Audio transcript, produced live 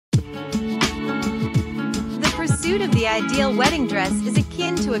pursuit of the ideal wedding dress is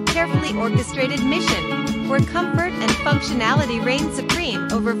akin to a carefully orchestrated mission, where comfort and functionality reign supreme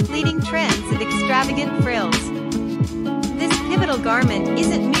over fleeting trends and extravagant frills. This pivotal garment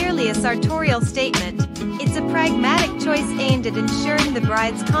isn't merely a sartorial statement, it's a pragmatic choice aimed at ensuring the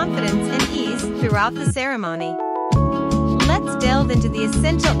bride's confidence and ease throughout the ceremony. Let's delve into the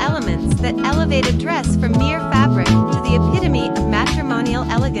essential elements that elevate a dress from mere fabric to the epitome of matrimonial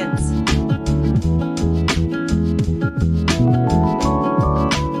elegance.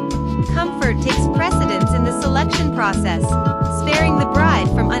 Comfort takes precedence in the selection process, sparing the bride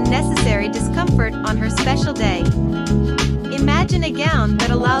from unnecessary discomfort on her special day. Imagine a gown that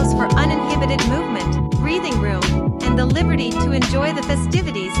allows for uninhibited movement, breathing room, and the liberty to enjoy the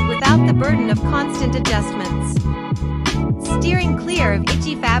festivities without the burden of constant adjustments. Steering clear of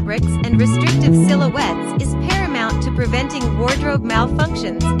itchy fabrics and restrictive silhouettes is paramount to preventing wardrobe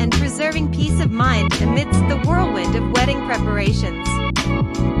malfunctions and preserving peace of mind amidst the whirlwind of wedding preparations.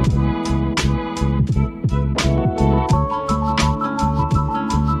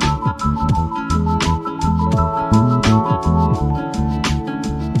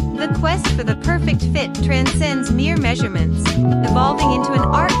 The quest for the perfect fit transcends mere measurements, evolving into an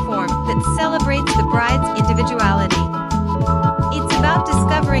art form that celebrates the bride's individuality. It's about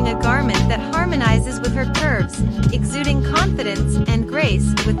discovering a garment that harmonizes with her curves, exuding confidence and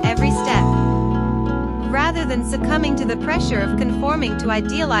grace with every step. Rather than succumbing to the pressure of conforming to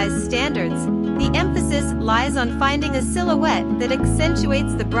idealized standards, the emphasis lies on finding a silhouette that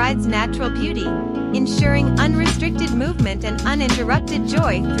accentuates the bride's natural beauty, ensuring unrestricted movement and uninterrupted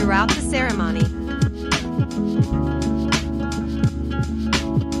joy throughout the ceremony.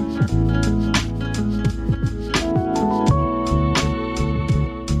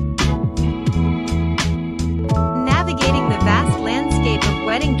 Navigating the vast landscape of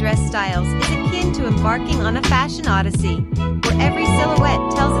wedding dress styles is akin to embarking on a fashion odyssey, where every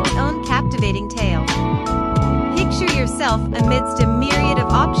silhouette tells its own captivating tale. Picture yourself amidst a myriad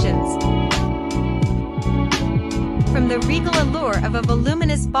of options, from the regal allure of a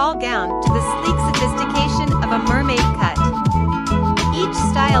voluminous ball gown to the sleek sophistication of a mermaid cut. Each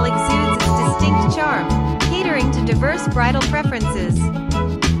style exudes its distinct charm, catering to diverse bridal preferences.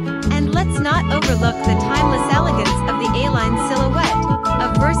 And let's not overlook the timeless elegance of the A-line silhouette,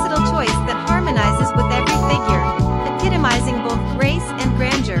 a versatile choice that harmonizes with every figure, epitomizing both grace and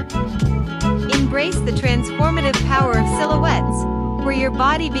grandeur. Embrace the transformative power of silhouettes, where your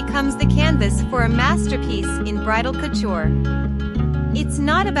body becomes the canvas for a masterpiece in bridal couture. It's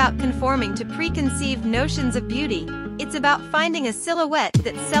not about conforming to preconceived notions of beauty, it's about finding a silhouette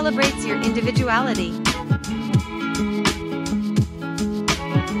that celebrates your individuality.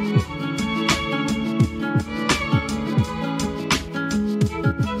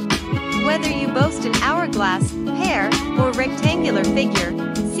 Whether you boast an hourglass, pear, or rectangular figure,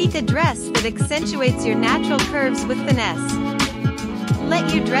 seek a dress that accentuates your natural curves with finesse.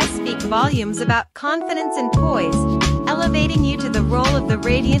 Let your dress speak volumes about confidence and poise, elevating you to the role of the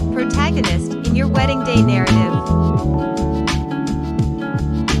radiant protagonist in your wedding day narrative.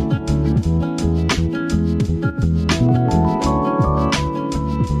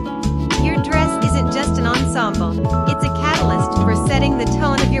 Your dress isn't just an ensemble, it's a catalyst for setting the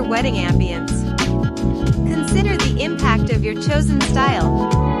tone of your wedding ambience. Consider the impact of your chosen style.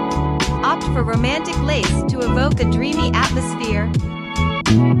 Opt for romantic lace to evoke a dreamy atmosphere,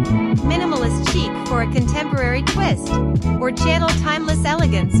 minimalist chic for a contemporary twist, or channel timeless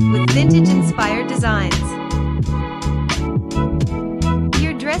elegance with vintage-inspired designs.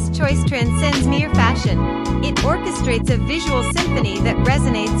 Your dress choice transcends mere fashion. It orchestrates a visual symphony that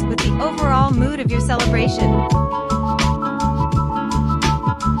resonates with the overall mood of your celebration.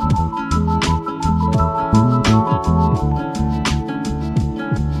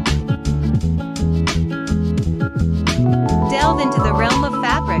 Delve into the realm of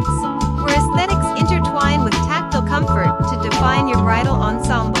fabrics, where aesthetics intertwine with tactile comfort to define your bridal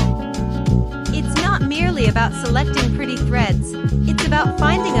ensemble. It's not merely about selecting pretty threads, it's about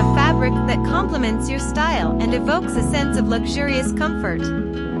finding a fabric that complements your style and evokes a sense of luxurious comfort.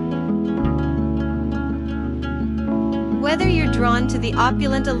 Whether you're drawn to the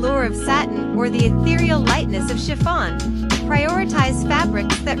opulent allure of satin or the ethereal lightness of chiffon, prioritize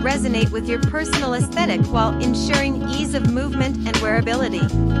fabrics that resonate with your personal aesthetic while ensuring ease of movement and wearability.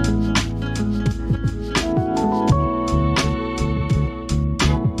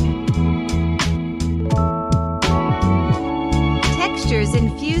 Textures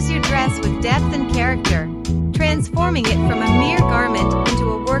infuse your dress with depth and character, transforming it from a mere garment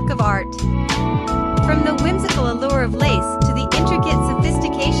into a work of art. From the whimsical allure of lace to the intricate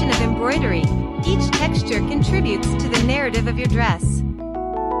sophistication of embroidery, each texture texture contributes to the narrative of your dress.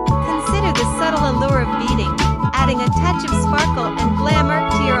 Consider the subtle allure of beading, adding a touch of sparkle and glamour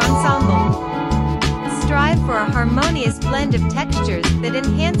to your ensemble. Strive for a harmonious blend of textures that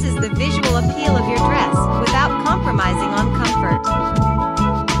enhances the visual appeal of your dress without compromising on comfort.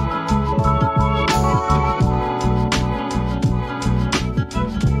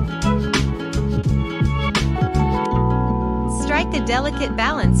 Strike a delicate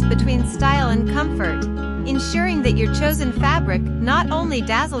balance between style and comfort, ensuring that your chosen fabric not only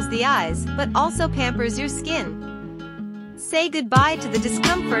dazzles the eyes but also pampers your skin. Say goodbye to the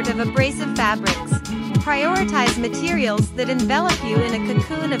discomfort of abrasive fabrics. Prioritize materials that envelop you in a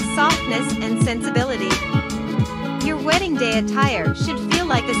cocoon of softness and sensibility. Your wedding day attire should feel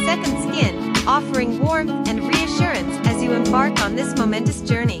like a second skin, offering warmth and reassurance as you embark on this momentous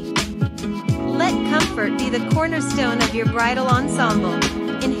journey. Let comfort be the cornerstone of your bridal ensemble,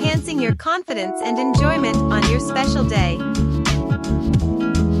 enhancing your confidence and enjoyment on your special day.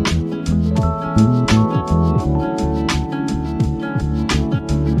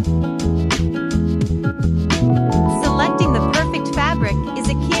 Selecting the perfect fabric is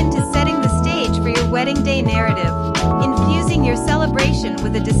akin to setting the stage for your wedding day narrative, infusing your celebration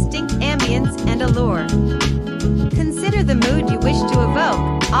with a distinct ambience and allure. Consider the mood you wish to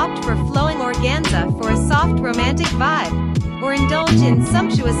evoke, opt for flowing organza for a soft romantic vibe, or indulge in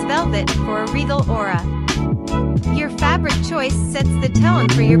sumptuous velvet for a regal aura. Your fabric choice sets the tone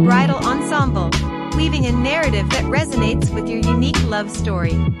for your bridal ensemble, weaving a narrative that resonates with your unique love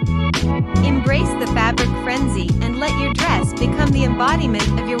story. Embrace the fabric frenzy and let your dress become the embodiment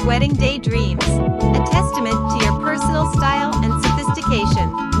of your wedding day dreams, a testament to your personal style and sophistication.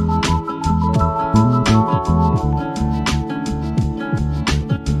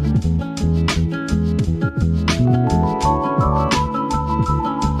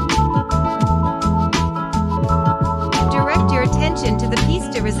 To the piece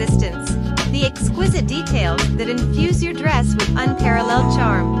de resistance, the exquisite details that infuse your dress with unparalleled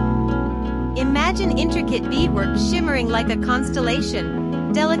charm. Imagine intricate beadwork shimmering like a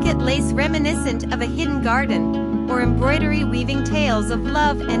constellation, delicate lace reminiscent of a hidden garden, or embroidery weaving tales of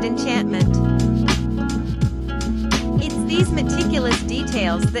love and enchantment. It's these meticulous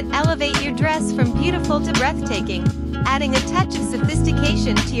details that elevate your dress from beautiful to breathtaking, adding a touch of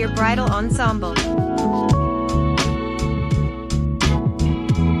sophistication to your bridal ensemble.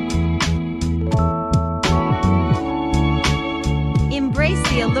 Embrace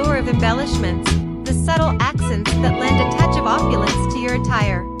the allure of embellishments, the subtle accents that lend a touch of opulence to your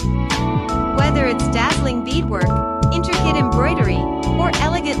attire. Whether it's dazzling beadwork, intricate embroidery, or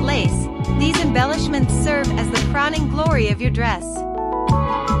elegant lace, these embellishments serve as the crowning glory of your dress.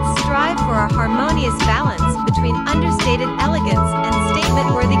 Strive for a harmonious balance between understated elegance and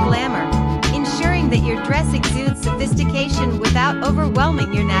statement-worthy glamour, ensuring that your dress exudes sophistication without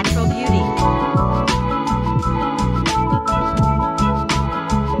overwhelming your natural beauty.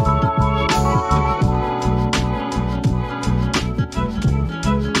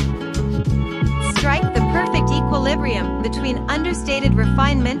 Strike the perfect equilibrium between understated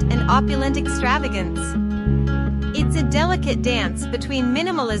refinement and opulent extravagance. It's a delicate dance between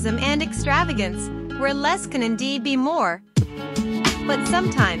minimalism and extravagance, where less can indeed be more. But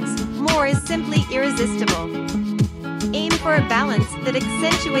sometimes, more is simply irresistible. Aim for a balance that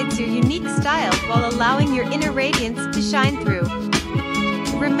accentuates your unique style while allowing your inner radiance to shine through.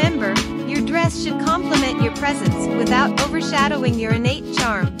 Remember, your dress should complement your presence without overshadowing your innate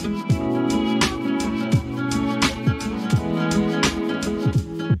charm.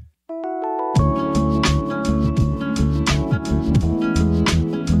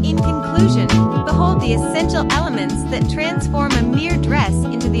 Behold the essential elements that transform a mere dress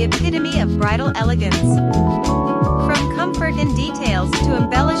into the epitome of bridal elegance. From comfort and details to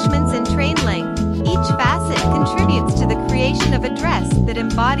embellishments and train length, each facet contributes to the creation of a dress that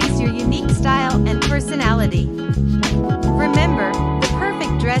embodies your unique style and personality. Remember, the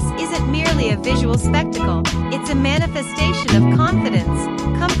perfect dress isn't merely a visual spectacle, it's a manifestation of confidence,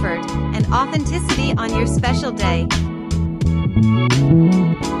 comfort, and authenticity on your special day.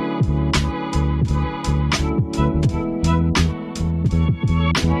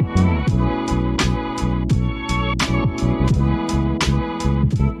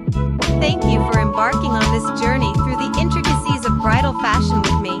 Thank you for embarking on this journey through the intricacies of bridal fashion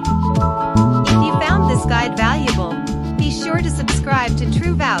with me. If you found this guide valuable, be sure to subscribe to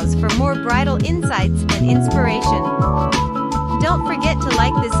True Vows for more bridal insights and inspiration. Don't forget to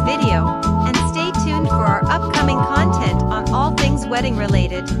like this video, and stay tuned for our upcoming content on all things wedding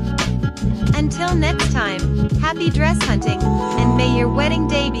related. Until next time, happy dress hunting, and may your wedding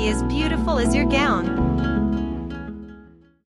day be as beautiful as your gown.